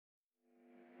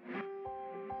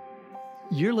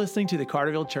You're listening to the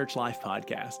Carterville Church Life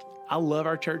Podcast. I love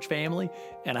our church family,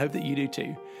 and I hope that you do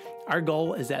too. Our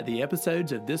goal is that the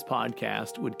episodes of this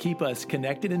podcast would keep us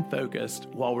connected and focused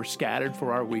while we're scattered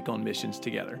for our week on missions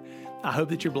together. I hope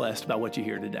that you're blessed by what you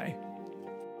hear today.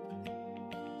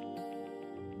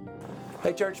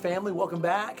 Hey, church family, welcome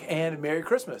back and Merry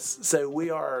Christmas. So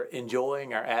we are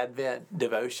enjoying our Advent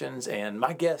devotions, and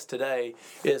my guest today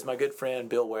is my good friend,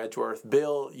 Bill Wedgeworth.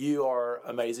 Bill, you are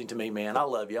amazing to me, man. I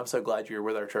love you. I'm so glad you're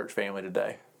with our church family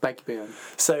today. Thank you, Ben.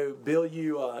 So, Bill,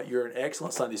 you're an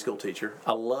excellent Sunday school teacher.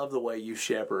 I love the way you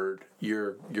shepherd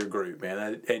your group,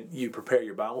 man. And you prepare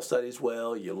your Bible studies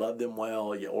well. You love them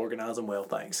well. You organize them well.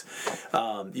 Thanks.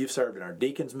 You've served in our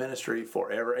deacons ministry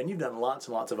forever, and you've done lots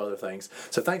and lots of other things.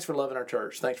 So, thanks for loving our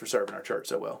church. Thanks for serving our church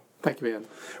so well. Thank you, Ben.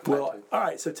 Well, all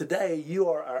right. So today you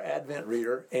are our Advent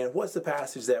reader, and what's the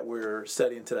passage that we're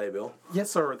studying today, Bill? Yes,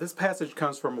 sir. This passage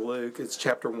comes from Luke. It's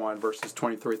chapter 1, verses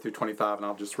 23 through 25, and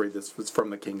I'll just read this. It's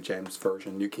from the King James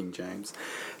Version, New King James.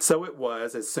 So it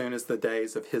was, as soon as the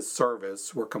days of his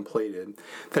service were completed,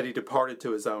 that he departed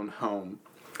to his own home.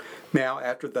 Now,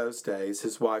 after those days,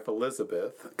 his wife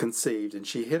Elizabeth conceived, and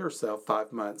she hid herself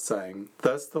 5 months, saying,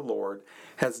 Thus the Lord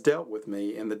has dealt with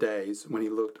me in the days when he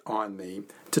looked on me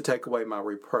to take away my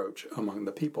reproach among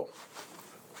the people.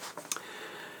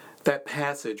 That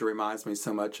passage reminds me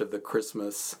so much of the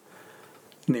Christmas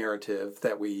narrative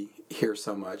that we hear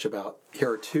so much about.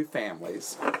 Here are two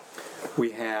families.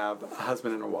 We have a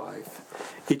husband and a wife,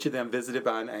 each of them visited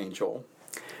by an angel,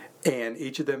 and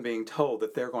each of them being told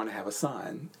that they're going to have a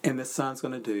son, and this son's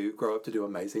going to grow up to do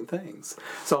amazing things.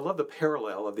 So I love the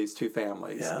parallel of these two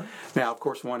families. Yeah. Now, of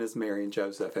course, one is Mary and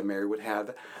Joseph, and Mary would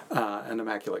have an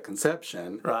immaculate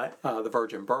conception, right? The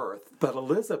virgin birth, but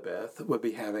Elizabeth would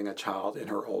be having a child in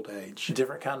her old age.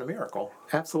 Different kind of miracle.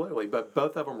 Absolutely, but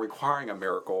both of them requiring a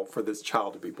miracle for this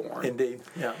child to be born. Indeed,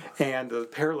 yeah. And the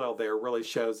parallel there really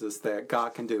shows us that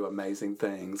God can do amazing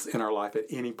things in our life at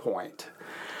any point,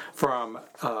 from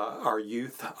our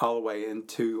youth all the way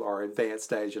into our advanced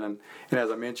stage. And as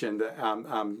I mentioned,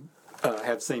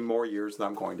 have seen more years than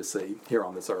I'm going to see here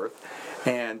on this earth.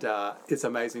 And it's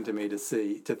amazing to me to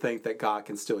think that God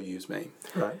can still use me,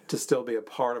 right? To still be a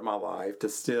part of my life, to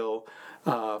still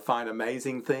find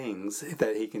amazing things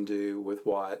that he can do with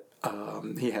what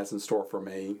he has in store for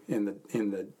me in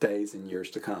the days and years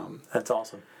to come. That's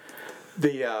awesome.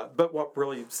 But what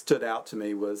really stood out to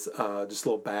me was just a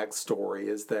little backstory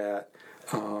is that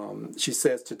she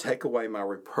says to take away my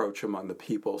reproach among the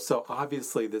people. So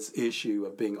obviously this issue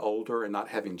of being older and not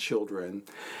having children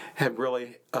had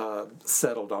really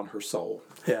settled on her soul.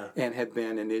 Yeah. And had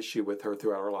been an issue with her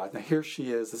throughout her life. Now here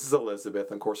she is, this is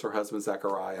Elizabeth, and of course her husband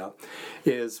Zechariah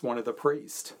is one of the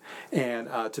priests. And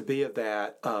to be of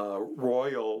that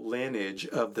royal lineage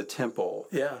of the temple,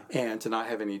 yeah, and to not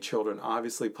have any children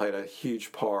obviously played a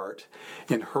huge part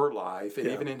in her life and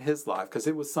even in his life, because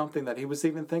it was something that he was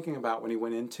even thinking about when he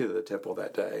went into the temple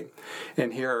that day.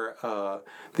 And here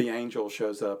the angel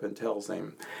shows up and tells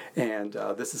him, and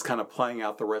this is kind of playing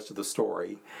out the rest of the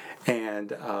story.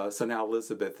 And so now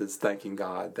Elizabeth is thanking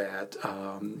God that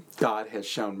God has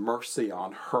shown mercy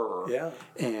on her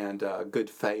and good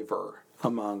favor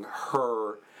among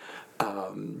her,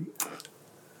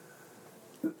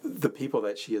 the people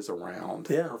that she is around,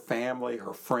 her family,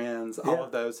 her friends, all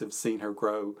of those have seen her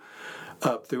grow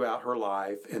up throughout her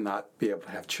life and not be able to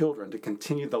have children, to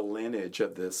continue the lineage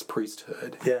of this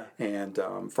priesthood. Yeah. And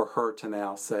for her to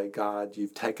now say, God,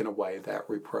 you've taken away that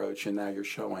reproach, and now you're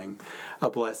showing a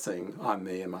blessing on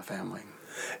me and my family.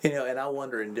 And I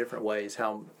wonder in different ways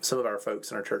how some of our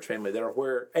folks in our church family that are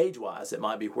where, age-wise, it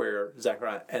might be where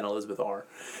Zechariah and Elizabeth are.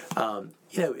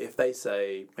 If they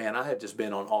say, man, I have just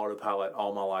been on autopilot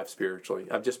all my life spiritually.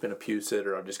 I've just been a pew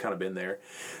sitter. I've just kind of been there.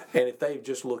 And if they've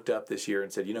just looked up this year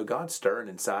and said, God's stirring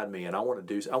inside me, and I want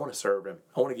to serve him.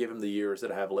 I want to give him the years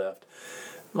that I have left.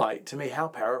 Like, to me, how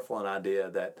powerful an idea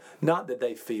that, not that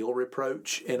they feel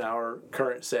reproach in our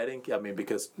current setting. I mean,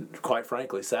 because quite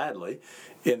frankly, sadly,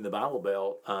 in the Bible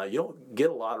Belt, you don't get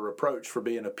a lot of reproach for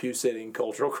being a pew-sitting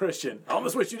cultural Christian. I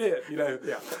almost wish you did,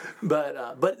 Yeah. But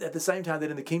at the same time, that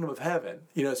in the kingdom of heaven,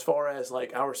 as far as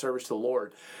like our service to the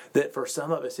Lord, that for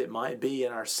some of us, it might be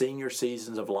in our senior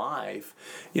seasons of life,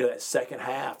 that second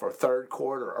half or third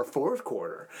quarter or fourth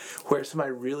quarter, where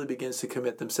somebody really begins to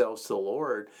commit themselves to the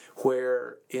Lord,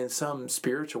 where in some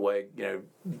spiritual way,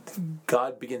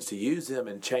 God begins to use them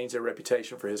and change their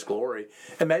reputation for his glory.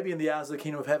 And maybe in the eyes of the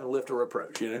kingdom of heaven, lift a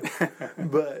reproach,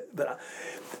 But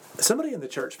somebody in the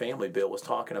church family, Bill, was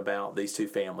talking about these two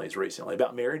families recently,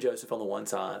 about Mary and Joseph on the one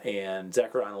side and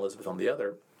Zechariah and Elizabeth on the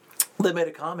other. They made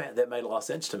a comment that made a lot of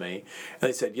sense to me. And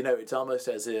they said, it's almost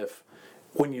as if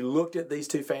when you looked at these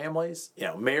two families,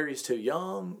 Mary's too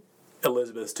young,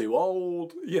 Elizabeth's too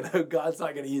old. God's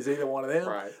not going to use either one of them.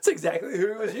 Right. It's exactly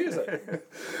who He was using.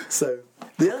 So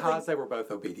because they were both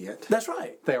obedient. That's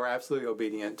right. They were absolutely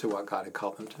obedient to what God had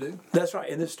called them to do. That's right.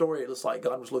 In this story, it looks like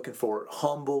God was looking for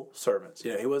humble servants.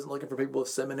 He wasn't looking for people with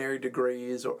seminary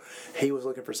degrees, or He was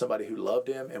looking for somebody who loved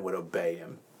Him and would obey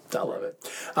Him. I love it.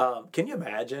 Can you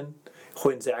imagine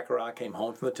when Zechariah came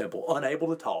home from the temple, unable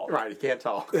to talk? Right, he can't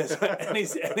talk. and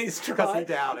he's trying. Because he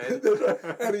doubted.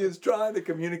 And he is trying to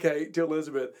communicate to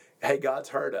Elizabeth, hey, God's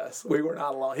heard us. We were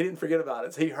not alone. He didn't forget about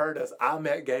us. He heard us. I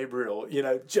met Gabriel,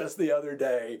 just the other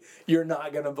day. You're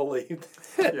not going to believe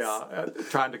this. Yeah,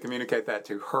 trying to communicate that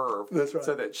to her. That's right.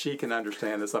 So that she can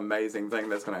understand this amazing thing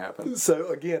that's going to happen.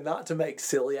 So, again, not to make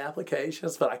silly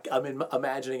applications, but I'm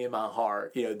imagining in my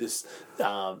heart, this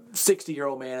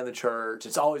 60-year-old man in the church,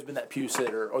 it's always been that pew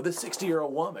sitter, or this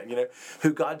 60-year-old woman,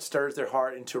 who God stirs their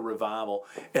heart into revival,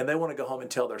 and they want to go home and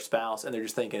tell their spouse, and they're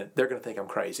just thinking, they're going to think I'm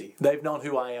crazy. They've known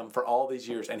who I am for all these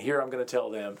years, and here I'm going to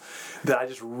tell them that I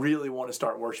just really want to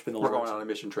start worshiping the Lord. We're going on a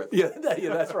mission trip. Yeah,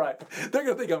 that's right. They're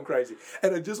going to think I'm crazy.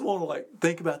 And I just want to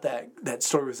think about that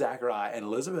story with Zechariah and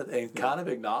Elizabeth and kind of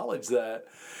acknowledge that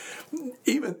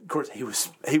even, of course, he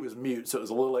was mute, so it was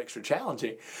a little extra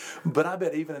challenging. But I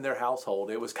bet even in their household,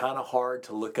 it was kind of hard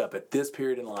to look up at this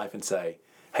period in life and say,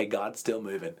 hey, God's still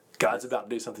moving. God's about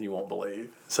to do something you won't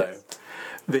believe. So,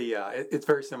 it's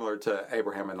very similar to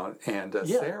Abraham and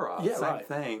Sarah. Yeah, Same right.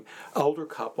 thing. Older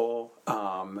couple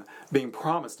being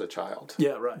promised a child.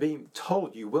 Yeah, right. Being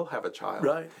told you will have a child.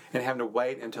 Right. And having to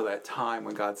wait until that time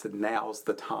when God said, now's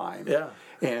the time. Yeah.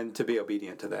 And to be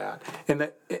obedient to that. And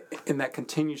that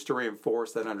continues to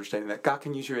reinforce that understanding that God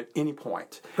can use you at any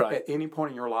point. Right. At any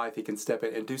point in your life, He can step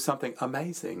in and do something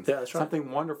amazing. Yeah, that's right. Something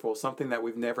wonderful, something that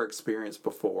we've never experienced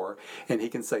before. And He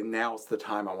can say, now's the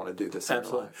time I want to do this in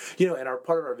your life. And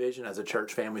part of our vision as a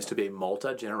church family is to be a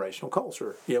multi-generational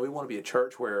culture. We want to be a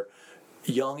church where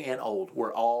young and old,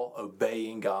 we're all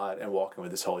obeying God and walking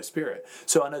with His Holy Spirit.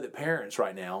 So I know that parents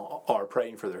right now are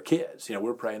praying for their kids.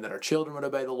 We're praying that our children would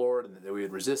obey the Lord and that we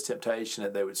would resist temptation,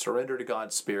 that they would surrender to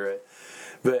God's Spirit.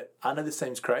 But I know this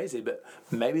seems crazy, but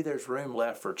maybe there's room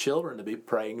left for children to be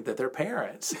praying that their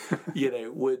parents,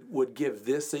 would give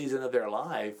this season of their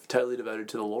life totally devoted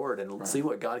to the Lord and see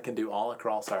what God can do all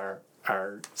across our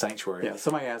sanctuary. Yeah,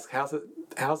 somebody asked, how's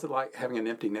it like having an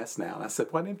empty nest now? And I said,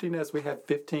 what empty nest? We had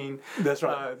 15 That's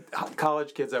right.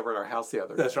 College kids over at our house the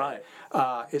other day. That's right.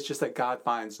 It's just that God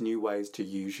finds new ways to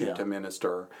use you to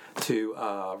minister,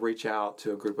 to reach out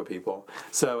to a group of people.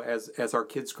 So as our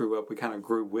kids grew up, we kind of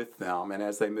grew with them, and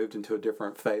as they moved into a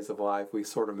different phase of life, we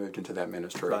sort of moved into that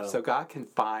ministry. Right. So God can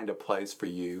find a place for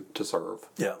you to serve.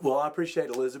 Yeah, well, I appreciate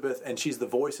Elizabeth, and she's the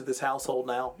voice of this household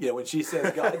now. When she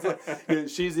says God,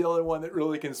 she's the only one that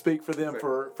really can speak for them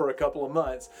for a couple of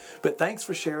months. But thanks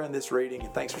for sharing this reading,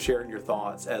 and thanks for sharing your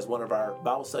thoughts as one of our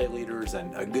Bible study leaders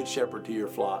and a good shepherd to your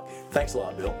flock. Thanks a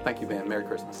lot, Bill. Thank you, Ben. Merry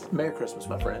Christmas. Merry Christmas,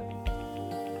 my friend.